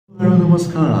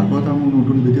নমস্কাৰ আগত আমি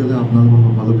নতুন ভিডিঅ'লৈ আপোনালোকক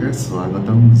সকলোকে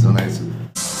স্বাগতম জনাইছো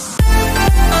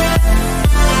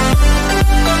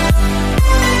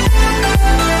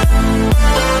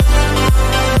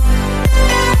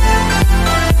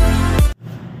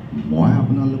মই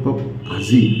আপোনালোকক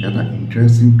আজি এটা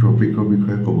ইন্টাৰেষ্টিং টপিকৰ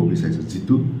বিষয়ে ক'ব বিচাৰিছো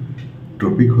যেটো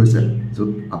টপিক হৈছে য'ত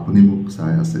আপুনি মোক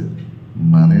চাই আছে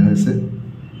মানে হৈছে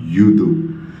YouTube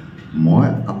মই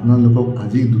আপোনালোকক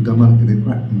আজি দুটামান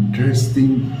এনেকুৱা ইন্টাৰেষ্টিং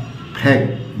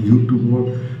ফ্যাক্ট ইউটিউবৰ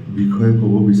বিষয়ে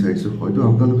ক'ব বিচাৰিছো হয়তো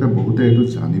আপোনালোকে বহুতে এটো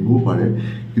জানিবও পাৰে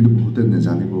কিন্তু বহুতে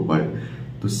নেজানিবও পাৰে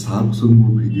তো চাওকচোন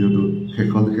মোৰ ভিডিঅ'টো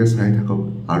শেষলৈকে চাই থাকক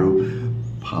আৰু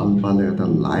ভাল পালে এটা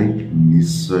লাইক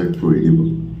নিশ্চয় কৰি দিব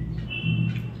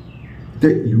তে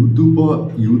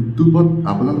ইউটিউবত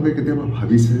আপোনালোকে কেতিয়াবা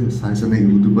ভাবিছে চাইছেনে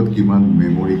ইউটিউবত কিমান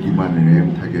মেমৰি কিমান ৰেম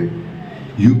থাকে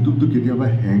ইউটিউবটো কেতিয়াবা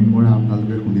হ্যাং মৰা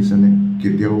আপোনালোকে শুনিছেনে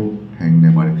কেতিয়াও হ্যাং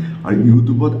নেমাৰে আৰু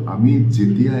ইউটিউবত আমি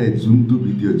যেতিয়া যোনটো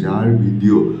ভিডিঅ' যাৰ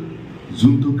ভিডিঅ'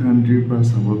 যোনটো কান্ট্ৰিৰ পৰা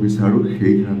চাব বিচাৰো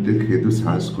সেই কান্ট্ৰিত সেইটো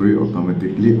সাৰ্চ কৰি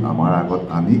অটোমেটিকলি আমাৰ আগত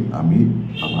আনি আমি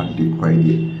আমাক দেখুৱাই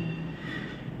দিয়ে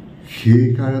সেই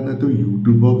কাৰণেতো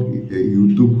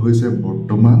ইউটিউব হৈছে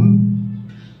বৰ্তমান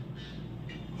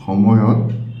সময়ত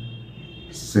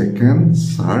সেকেন্ড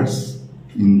সাৰ্চ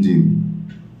ইঞ্জিন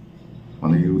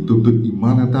মানে ইউটিউব তো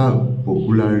ইমান এটা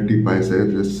পপুলাৰিটি পাইছে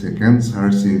যে সেকেন্ড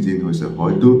সার্চ ইঞ্জিন হৈছে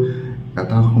হয়তো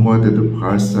এটা সময়ত এটো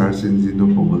ফার্স্ট সার্চ ইঞ্জিনটো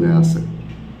হ'বলৈ আছে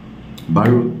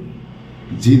বাৰু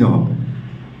জি নহওক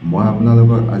মই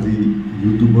আপোনালোকক আজি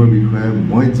ইউটিউবৰ বিষয়ে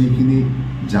মই যিখিনি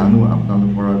জানো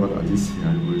আপোনালোকৰ আগত আজি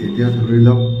শেয়াৰ কৰি এতিয়া ধৰি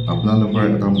লওক আপোনালোকৰ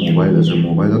এটা মোবাইল আছে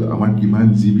মোবাইলত আমাৰ কিমান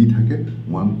জিবি থাকে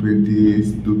 128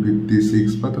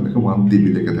 256 বা তেনেকৈ 1 টিবি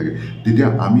লৈকে থাকে তেতিয়া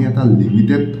আমি এটা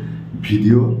লিমিটেড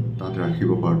ভিডিঅ' তাত ৰাখিব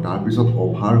পাৰো তাৰ পিছত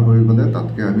অভাৰ হৈ গলে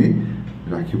তাতকে আমি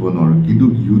ৰাখিব নোৱাৰো কিন্তু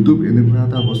ইউটিউব এনেকুৱা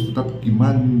এটা বস্তু তাত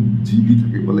কিমান জিবি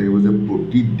থাকিব লাগিব যে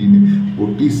প্ৰতিদিনে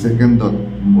প্ৰতি সেকেন্ডত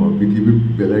পৃথিৱীৰ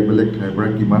বেলেগ বেলেগ ঠাইৰ পৰা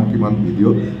কিমান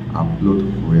ভিডিঅ' আপলোড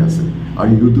হৈ আছে আৰু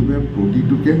ইউটিউবে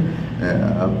প্ৰতিটোৱে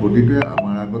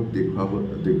আমাৰ আগত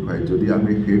দেখুৱাই যদি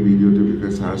আমি সেই ভিডিঅ'টোৰ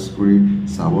বিষয়ে সাৰ্চ কৰি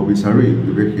চাব বিচাৰো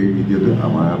ইউটিউবে সেই ভিডিঅ'টো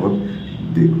আমাৰ আগত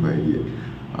দেখুৱাই দিয়ে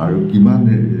আৰু কিমান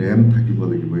ৰেম থাকিব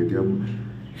লাগিব এতিয়া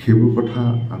সেইবোৰ কথা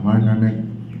আমাৰ কাৰণে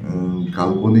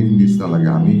কাল্পনিক নিচিনা লাগে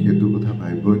আমি সেইটো কথা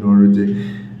ভাবিবই নোৱাৰো যে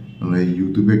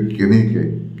ইউটিউবে কেনেকৈ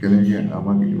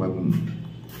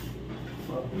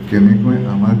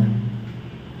আমাক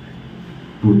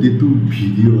প্ৰতিটো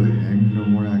ভিডিঅ' হ্যাং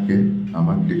নমৰাকে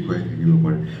আমাক দেখুৱাই থাকিব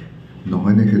পাৰে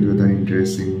নহয়নে সেইটো এটা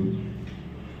ইন্টাৰেষ্টিং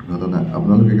ঘটনা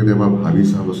আপোনালোকে কেতিয়াবা ভাবি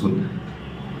চাবচোন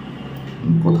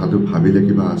কথাটো ভাবিলে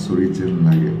কিবা আচৰিত যেন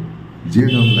লাগে যে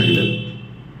নাম লাগিলে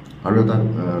আৰু এটা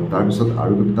তাৰপিছত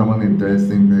আৰু দুটামান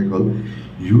ইন্টাৰেষ্টিং হৈ গ'ল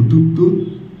ইউটিউবটো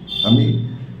আমি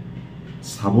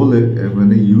চাবলৈ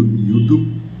মানে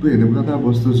ইউটিউবটো এনেকুৱা এটা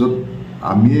বস্তু য'ত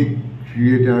আমি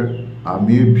ক্ৰিয়েটাৰ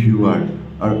আমি ভিউৱাৰ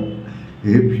আৰু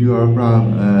এই ভিউৱাৰ পৰা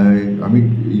আমি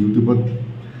ইউটিউবত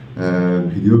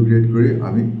ভিডিঅ' ক্ৰিয়েট কৰি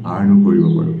আমি আৰ্নো কৰিব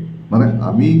পাৰোঁ মানে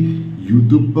আমি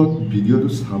ইউটিউবত ভিডিঅ'টো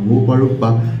চাবও পাৰোঁ বা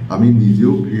আমি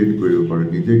নিজেও ক্ৰিয়েট কৰিব পাৰোঁ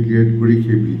নিজে ক্ৰিয়েট কৰি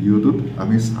সেই ভিডিঅ'টোত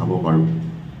আমি চাব পাৰোঁ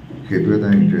সেইটো এটা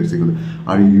ইন্টাৰেষ্টিং কথা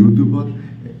আৰু ইউটিউবত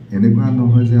এনেকুৱা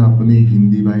নহয় যে আপুনি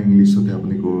হিন্দী বা ইংলিছতে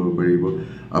আপুনি কৰিব পাৰিব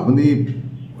আপুনি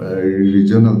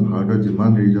ৰিজনাল ভাৰতৰ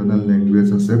যিমান ৰিজনাল লেংগুৱেজ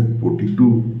আছে প্ৰতিটো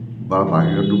বা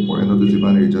বাহিৰতো ফৰেনতো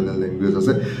যিমান ৰিজনাল লেংগুৱেজ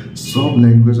আছে সব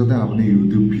লেংগুৱেজতে আপুনি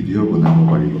ইউটিউব ভিডিঅ' বনাব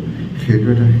পাৰিব সেইটো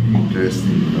এটা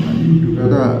ইন্টাৰেষ্টিং কথা ইউটিউব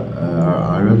এটা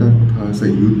আৰু এটা কথা হৈছে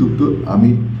ইউটিউবটো আমি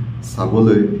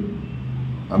চাবলৈ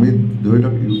আমি ধৰি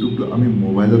লওক ইউটিউবটো আমি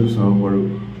মোবাইলতো চাব পাৰোঁ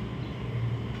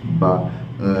বা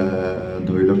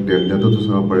ধৰি লওক টেবলেটতো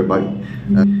চাব পাৰে বা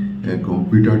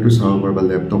কম্পিউটাৰটো চাব পাৰে বা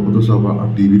লেপটপতো চাব পাৰে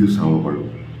আৰু টিভিটো চাব পাৰোঁ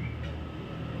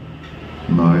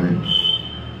নহয়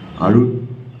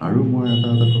আৰু মই এটা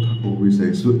কথা ক'ব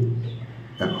বিচাৰিছোঁ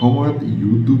এসময়ত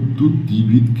ইউটিউবটো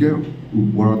টিভিতকৈ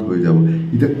ওপৰত হৈ যাব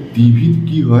এতিয়া টিভিত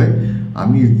কি হয়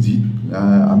আমি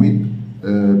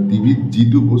টিভিত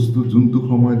যিটো বস্তু যোনটো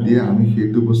সময় দিয়ে আমি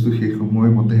সেইটো বস্তু সেই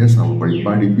সময়মতেহে চাব পাৰিম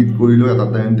বা ৰিপিট কৰিলেও এটা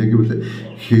টাইম থাকিব যে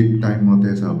সেই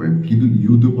টাইমমতেহে চাব পাৰিম কিন্তু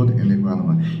ইউটিউবত এনেকুৱা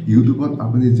নহয় ইউটিউবত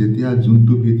আপুনি যেতিয়া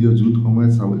যোনটো ভিডিঅ' যোন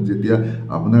সময়ত চাব যেতিয়া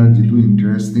আপোনাৰ যিটো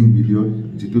ইন্টাৰেষ্টিং ভিডিঅ'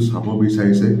 যিটো চাব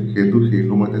বিচাৰিছে সেইটো সেই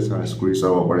সময়তে সাৰ্চ কৰি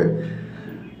চাব পাৰে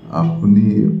আপুনি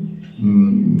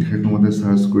সেই সময়তে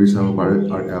সাৰ্চ কৰি চাব পাৰে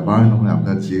আৰু এবাৰ নহয়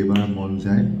আপোনাৰ যেইবাৰ মন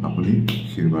যায় আপুনি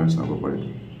সেইবাৰ চাব পাৰে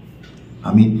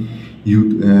আমি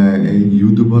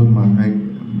ইউটিউবত মানুহে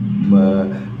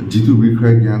যিটো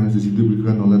বিষয়ে জ্ঞান আছে যিটো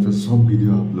বিষয়ে নলেজ আছে সব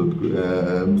ভিডিঅ' আপলোড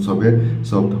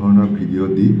সব ধৰণৰ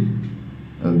ভিডিঅ'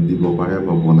 দিব পাৰে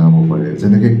বা বনাব পাৰে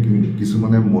যেনেকৈ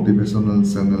কিছুমানে মটিভেশ্যনেল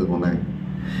চেনেল বনায়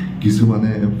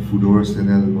কিছুমানে ফুডৰ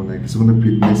চেনেল বনায়, কিছুমানে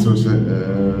ফিটনেছৰ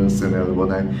চেনেল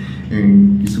বনায়,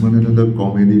 কিছুমানে ধৰি লওক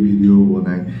কমেডি ভিডিঅ'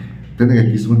 বনায়, তেনেকৈ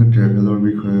কিছুমানে ট্ৰেভেলৰ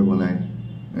বিষয়ে বনায়,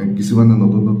 কিছুমানে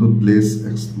নতুন নতুন প্লেচ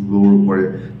এক্সপ্ল'ৰ কৰে,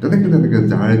 তেনেকৈ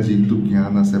যাৰ যিটো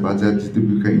জ্ঞান আছে বা যাৰ যিটো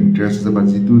বিষয়ে ইণ্টাৰেষ্ট আছে বা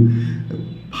যিটো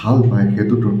ভাল পায়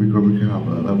সেইটো টপিকৰ বিষয়ে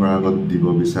আপোনালোকৰ আগত দিব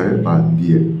বিচাৰে বা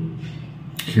দিয়ে।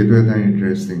 সেইটো এটা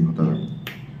ইণ্টাৰেষ্টিং ঘটনা,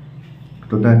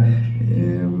 এটা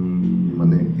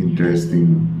মানে ইণ্টাৰেষ্টিং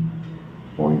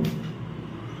পইণ্ট।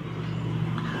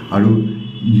 আৰু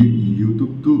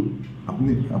ইউটিউবটো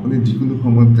আপুনি যিকোনো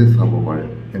সময়তে চাব পাৰে,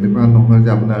 এনেকুৱা নহয় যে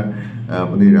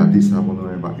আপুনি ৰাতি চাব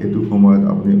নোৱাৰে বা এইটো সময়ত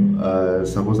আপুনি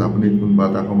ছাপ'জ আপুনি কোনোবা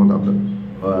এটা সময়ত আপোনাৰ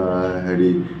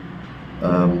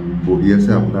বহি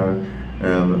আছে, আপোনাৰ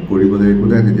কৰিবলৈ একো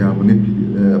নাই, তেতিয়া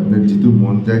আপুনি যিটো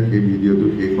মন যায় সেই ভিডিঅ'টো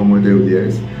সেই সময়তে উলিয়াই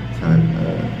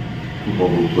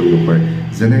উপভোগ কৰিব পাৰে।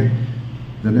 যেনে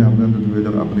আপোনাৰ ধৰি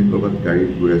লওক আপুনি ক'ৰবাত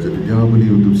গাড়ীত গৈ আছে, তেতিয়াও আপুনি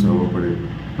ইউটিউব চাব পাৰে,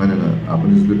 হয় নে নহয়?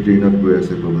 আপুনি যদি ট্ৰেইনত গৈ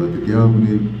আছে ক'ৰবাত, তেতিয়াও আপুনি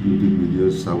ইউটিউব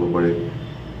ভিডিঅ' চাব পাৰে।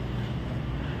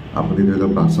 আপুনি ধৰি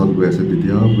লওক বাছত গৈ আছে,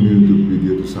 তেতিয়াও আপুনি ইউটিউব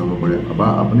ভিডিঅ'টো চাব পাৰে, বা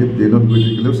আপুনি প্লেনত গৈ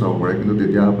থাকিলেও চাব পাৰে, কিন্তু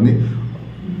তেতিয়া আপুনি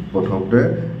প্ৰথমতে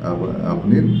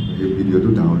আপুনি সেই ভিডিঅ'টো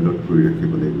ডাউনলোড কৰি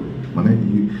ৰাখিব লাগিব। মানে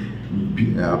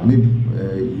আপুনি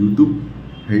ইউটিউব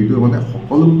হেৰিটো মানে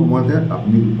সকলো সময়তে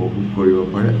আপুনি উপভোগ কৰিব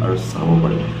পাৰে আৰু চাব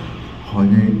পাৰে,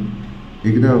 হয়নে?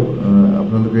 এইকেইটা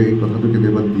আপোনালোকে এই কথাটো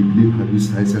কেতিয়াবা ডিপলি ভাবি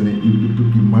চাইছেনে? ইউটিউবটো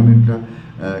কিমান এটা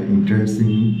ইণ্টাৰেষ্টিং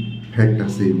ফেক্ট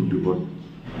আছে ইউটিউবত।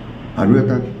 আৰু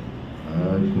এটা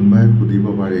কোনোবাই সুধিব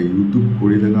পাৰে, ইউটিউব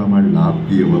কৰিলেনো আমাৰ লাভ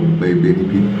কি হ'ব,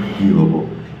 বেনিফিট কি হ'ব?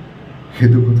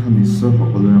 সেইটো কথা নিশ্চয়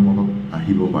সকলোৰে মনত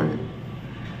আহিব পাৰে।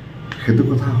 সেইটো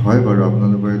কথা হয় বাৰু,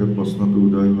 আপোনালোকৰ এইটো প্ৰশ্নটো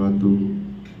উদয় হোৱাটো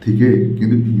ঠিকেই,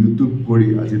 কিন্তু ইউটিউব কৰি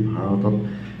আজি ভাৰতত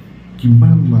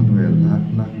কিমান মানুহে, লাখ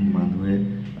লাখ মানুহে,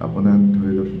 আপোনাৰ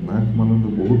ধৰি লওক লাখ মানুহ,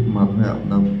 বহুত মানুহে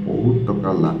আপোনাৰ বহুত টকা,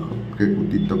 লাখতকৈ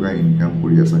কোটি টকা ইনকাম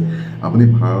কৰি আছে। আপুনি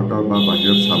ভাৰতৰ বা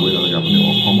বাহিৰত চাবই নালাগে, আপুনি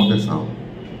অসমতে চাওক,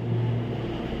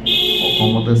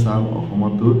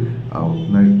 অসমতো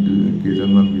আপোনাৰ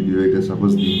কেইজনমান ভিডিঅ' এতিয়া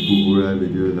ছাপ'জ ডিম্পু বৰুৱাৰ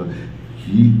ভিডিঅ' লওক,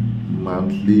 সি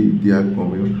মান্থলি এতিয়া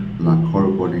কমেও লাখৰ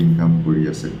ওপৰত ইনকাম কৰি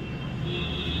আছে।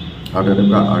 আৰু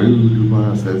তেনেকুৱা আৰু ইউটিউবাৰ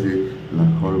আছে যে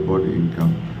লাখৰ ওপৰত ইনকাম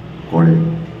কৰে,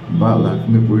 বা লাখ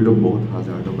নকৰিলেও বহুত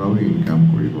হাজাৰ টকাও ইনকাম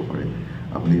কৰিব পাৰে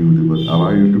আপুনি ইউটিউবত।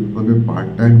 আমাৰ ইউটিউবখনে পাৰ্ট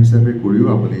টাইম হিচাপে কৰিও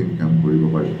আপুনি ইনকাম কৰিব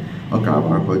পাৰে। আৰু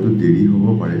কাৰোবাৰ হয়তো দেৰি হ'ব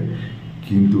পাৰে,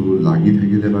 কিন্তু লাগি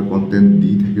থাকিলে বা কণ্টেণ্ট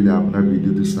দি থাকিলে, আপোনাৰ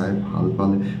ভিডিঅ'টো চাই ভাল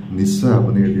পালে নিশ্চয়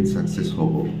আপুনি এদিন ছাকচেছ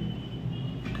হ'ব।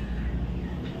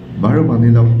 বাৰু মানি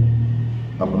লওক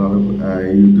আপোনালোক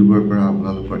ইউটিউবৰ পৰা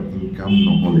আপোনালোকৰ ইনকাম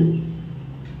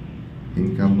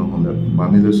নহ'লে,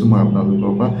 মানি লৈছোঁ মই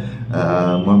আপোনালোকৰ পৰা,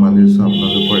 মই মানি লৈছোঁ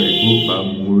আপোনালোকৰ একো বা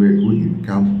মোৰ একো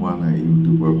ইনকাম হোৱা নাই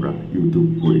ইউটিউবৰ পৰা, ইউটিউব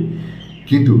কৰি,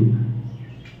 কিন্তু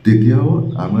তেতিয়াও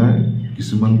আমাৰ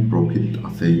কিছুমান প্ৰফিট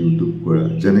আছে ইউটিউব কৰা।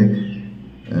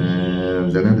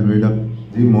 যেনে ধৰি লওক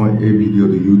যে মই এই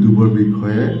ভিডিঅ'টো ইউটিউবৰ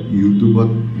বিষয়ে ইউটিউবত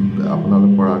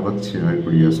আপোনালোকৰ আগত শ্বেয়াৰ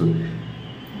কৰি আছোঁ।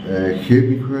 সেই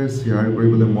বিষয়ে শ্বেয়াৰ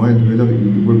কৰিবলৈ মই ধৰি লওক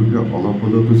ইউটিউবৰ বিষয়ে অলপ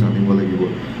হ'লেওতো জানিব লাগিব,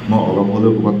 মই অলপ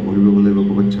হ'লেও ক'ৰবাত পঢ়িব লাগিব,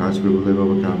 ক'ৰবাত চাৰ্চ কৰিব লাগিব,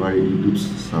 বা কাৰোবাৰ ইউটিউব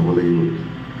চাব লাগিব,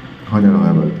 হয়নে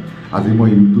নহয় বাৰু? আজি মই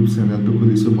ইউটিউব চেনেলটো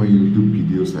খুলিছোঁ, মই ইউটিউব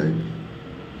ভিডিঅ' চাই,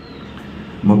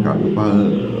 মই কাৰোবাৰ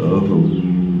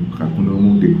কোনেও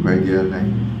মোক দেখুৱাই দিয়া নাই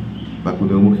বা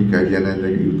কোনেও মোক শিকাই দিয়া নাই যে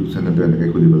ইউটিউব চেনেলটো এনেকৈ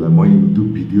খুলিব লাগে। মই ইউটিউব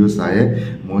ভিডিঅ' চায়ে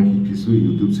মই শিকিছোঁ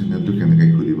ইউটিউব চেনেলটো কেনেকৈ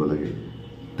খুলিব লাগে।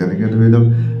 তেনেকৈ ধৰি লওক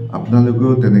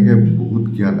আপোনালোকেও তেনেকৈ বহুত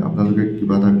জ্ঞান, আপোনালোকে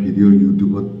কিবা এটা ভিডিঅ'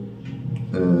 ইউটিউবত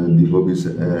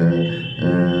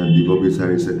দিব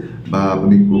বিচাৰিছে, বা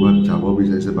আপুনি ক'ৰবাত যাব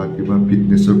বিচাৰিছে, বা কিবা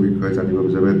ফিটনেছৰ বিষয়ে জানিব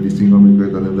বিচাৰে, বা টিচিঙৰ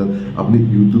বিষয়ে জানিব, আপুনি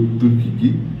ইউটিউবটো শিকি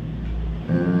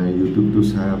ইউটিউবটো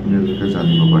চাই আপোনালোকে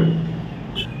জানিব পাৰে।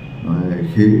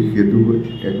 সেইটো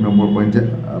এক নম্বৰ পইণ্ট যে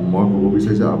মই ক'ব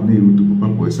বিচাৰিছোঁ, আপুনি ইউটিউবৰ পৰা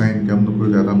পইচা ইনকাম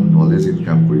নকৰিলে এটা নলেজ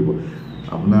ইনকাম কৰিব।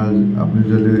 আপুনি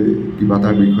যদি কিবা এটা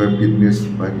বিষয়ে, ফিটনেছ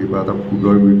বা কিবা এটা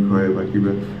ফুডৰ বিষয়ে বা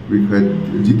কিবা বিষয়ে,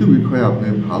 যিটো বিষয়ে আপুনি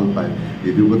ভাল পায়,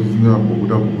 ইউটিউবত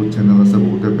বহুত চেনেল আছে,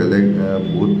 বহুতে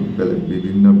বহুত বেলেগ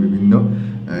বিভিন্ন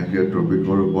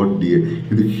টপিকৰ ওপৰত দিয়ে,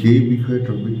 কিন্তু সেই বিষয়ে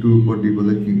টপিকটোৰ ওপৰত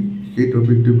দিবলৈ সেই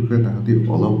টপিকটোৰ বিষয়ে তাহাঁতি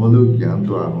অলপ হ'লেও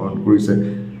জ্ঞানটো আহৰণ কৰিছে।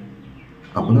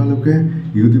 আপোনালোকে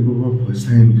ইউটিউবৰ পৰা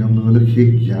পইচা ইনকাম নহ'লে সেই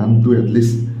জ্ঞানটো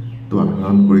এটলিষ্টটো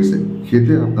আহৰণ কৰিছে,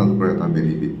 সেইটোৱে আপোনালোকৰ এটা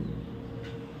বেনিফিট,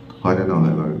 হয়নে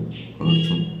নহয় বাৰু?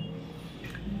 কওকচোন।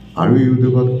 আৰু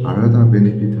ইউটিউবত আৰু এটা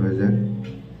বেনিফিট হয় যে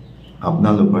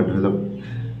আপোনালোকৰ ধৰি লওক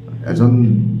এজন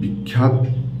বিখ্যাত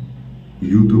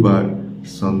ইউটিউবাৰ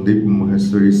সন্দীপ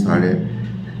মহেশ্বৰী ছাৰে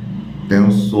তেওঁ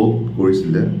শ্ব'ত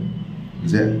কৰিছিলে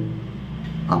যে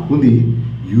আপুনি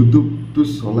ইউটিউবটো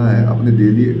চলাই আপুনি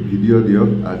ডেইলি ভিডিঅ' দিয়ক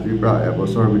আজিৰ পৰা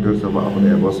এবছৰৰ ভিতৰত চাব আপুনি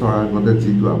এবছৰ আগতে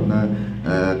যিটো আপোনাৰ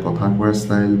কথা কোৱাৰ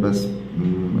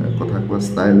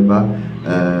ষ্টাইল বা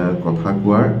কথা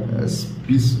কোৱাৰ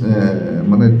স্পীচ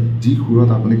মানে যি সুৰত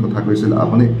আপুনি কথা কৈছিল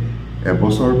আপুনি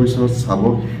এবছৰৰ পিছত চাব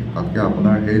তাতকৈ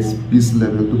আপোনাৰ সেই স্পীচ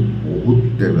লেভেলটো বহুত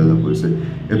ডেভেলপ হৈছে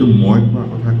এইটো মই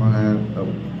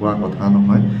কোৱা কথা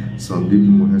নহয় সন্দীপ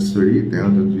মহেশ্বৰী তেওঁ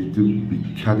যিটো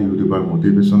বিখ্যাত ইউটিউবাৰ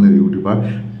মটিভেশ্যনেল ইউটিউবাৰ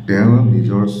তেওঁ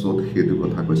নিজৰ শ্ব'ত সেইটো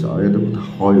কথা কৈছে আৰু এইটো কথা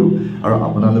হয়ো আৰু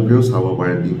আপোনালোকেও চাব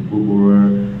পাৰে ডিম্পু বৰুৱাৰ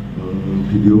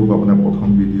ভিডিঅ' আপোনাৰ প্ৰথম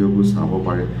ভিডিঅ'বোৰ চাব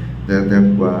পাৰে তেওঁ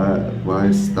কোৱা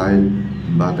ষ্টাইল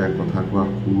বা তেওঁ কথা কোৱা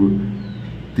সুৰ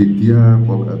তেতিয়াৰ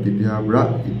পৰা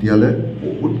এতিয়ালৈ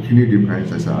বহুতখিনি ডিফাৰেঞ্চ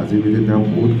আছে আজি বুলি তেওঁ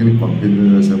বহুতখিনি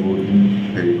কনফিডেন্স আছে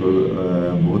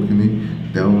বহুতখিনি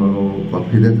তেওঁ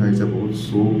কনফিডেন্স আহিছে বহুত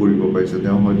শ্ব' কৰিব পাৰিছে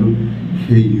তেওঁ হয়তো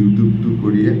সেই ইউটিউবটো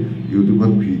কৰিয়ে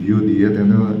ইউটিউবত ভিডিঅ' দিয়ে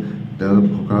তেওঁ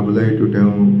ভকাবুলাৰীটো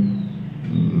তেওঁ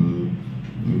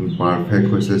পাৰফেক্ট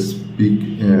হৈছে স্পীক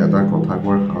এটা কথা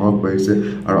কোৱাৰ সাহস পাইছে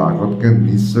আৰু আগতকৈ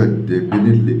নিশ্চয়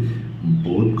ডেফিনেটলি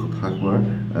বহুত কথা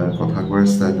কোৱাৰ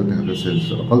ষ্টাইলটো তেখেতে চেঞ্জ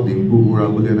হৈছে অকল ডিম্পু বৰুৱা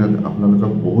বুলি আপোনালোকে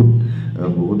বহুত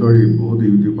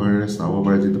ইউটিউবাৰে চাব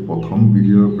পাৰে যিটো প্ৰথম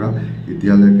ভিডিঅ'ৰ পৰা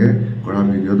এতিয়ালৈকে কৰা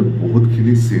ভিডিঅ'টো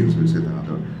বহুতখিনি চেঞ্জ হৈছে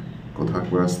তাহাঁতৰ কথা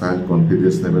কোৱাৰ ষ্টাইল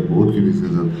কনফিডেন্স লেভেল বহুতখিনি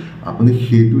চেঞ্জ হ'ল আপুনি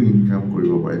সেইটো ইনকাম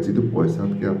কৰিব পাৰে যিটো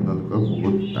পইচাতকৈ আপোনালোকৰ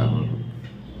বহুত ডাঙৰ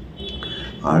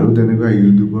আৰু তেনেকুৱা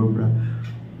ইউটিউবৰ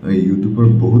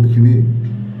বহুতখিনি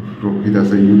প্ৰফিট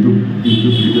আছে ইউটিউব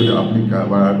ভিডিঅ'ত আপুনি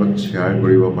কাৰোবাৰ আগত শ্বেয়াৰ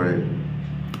কৰিব পাৰে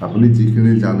আপুনি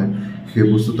যিখিনি জানে সেই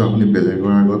বস্তুটো আপুনি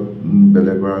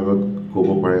বেলেগৰ আগত ক'ব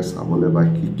পাৰে চাবলৈ বা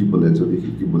শিকিবলৈ যদি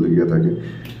শিকিবলগীয়া থাকে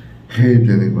সেই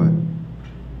তেনেকুৱা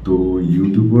তো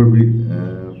ইউটিউবৰ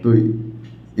তো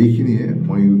এইখিনিয়ে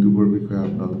মই ইউটিউবৰ বিষয়ে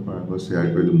আপোনালোকৰ আগত শ্বেয়াৰ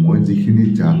কৰিলোঁ মই যিখিনি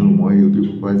জানো মই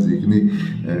ইউটিউবৰ পৰা যিখিনি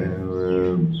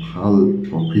ভাল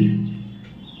প্ৰফিট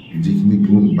যিখিনি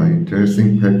গুণ বা ইণ্টাৰেষ্টিং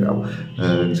ফেক্ট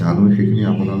জানো সেইখিনি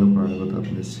আপোনালোকৰ আগত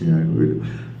আপুনি শ্বেয়াৰ কৰিলোঁ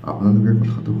আপোনালোকে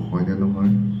কথাটো হয়নে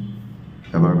নহয়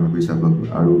এবাৰ ভাবি চাব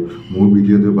আৰু মোৰ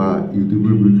ভিডিঅ'টো বা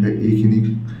ইউটিউবৰ বিষয়ে এইখিনি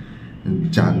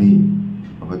জানি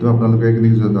হয়তো আপোনালোকে এইখিনি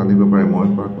জানিব পাৰে মই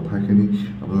কোৱা কথাখিনি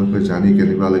আপোনালোকে জানি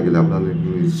কেনেকুৱা লাগিলে আপোনালোকে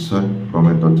নিশ্চয়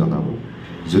কমেণ্টত জনাব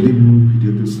যদি মোৰ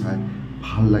ভিডিঅ'টো চাই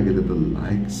ভাল লাগিলে তো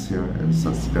লাইক শ্বেয়াৰ এণ্ড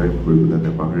ছাবস্ক্ৰাইব কৰিবলৈ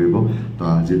নাপাহৰিব তো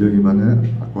আজিলৈ ইমানে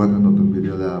আকৌ এটা নতুন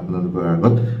ভিডিঅ'লৈ আপোনালোকৰ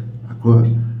আগত আকৌ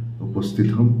উপস্থিত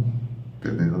হ'ম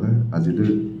তেনেহ'লে আজিলৈ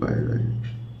বাই বাই